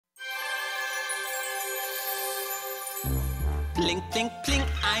Blink, blink, blink,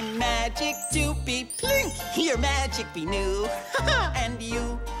 I'm Magic Toopy. Blink, you're Magic Binoo. And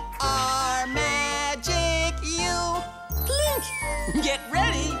you are Magic You. Blink, get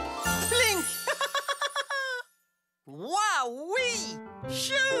ready. Blink. Wowee!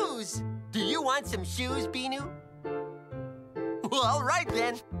 Shoes! Do you want some shoes, Binoo? Well, all right,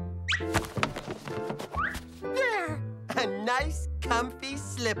 then. There! A nice, comfy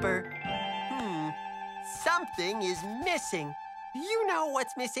slipper. Something is missing. You know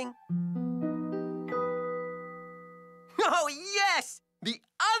what's missing? Oh, yes! The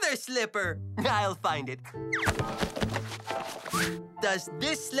other slipper! I'll find it. Does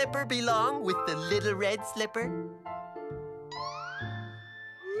this slipper belong with the little red slipper?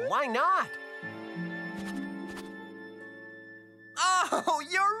 Why not? Oh,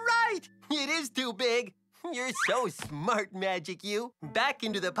 you're right! It is too big. You're so smart, Magic You. Back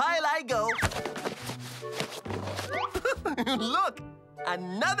into the pile I go. Look!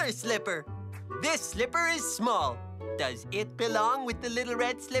 Another slipper. This slipper is small. Does it belong with the little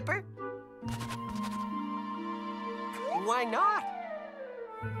red slipper? Why not?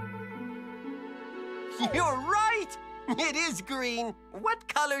 You're right! It is green. What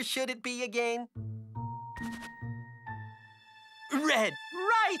color should it be again? Red.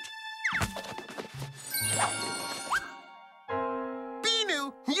 Right!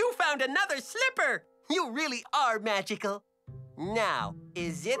 Binoo, you found another slipper! You really are magical. Now,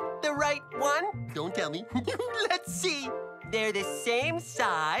 is it the right one? Don't tell me. Let's see. They're the same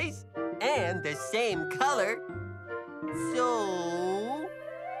size and the same color. So...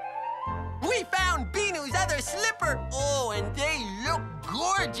 we found Binoo's other slipper! Oh, and they look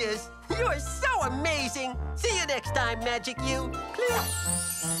gorgeous! You're so amazing! See you next time, Magic You! Click.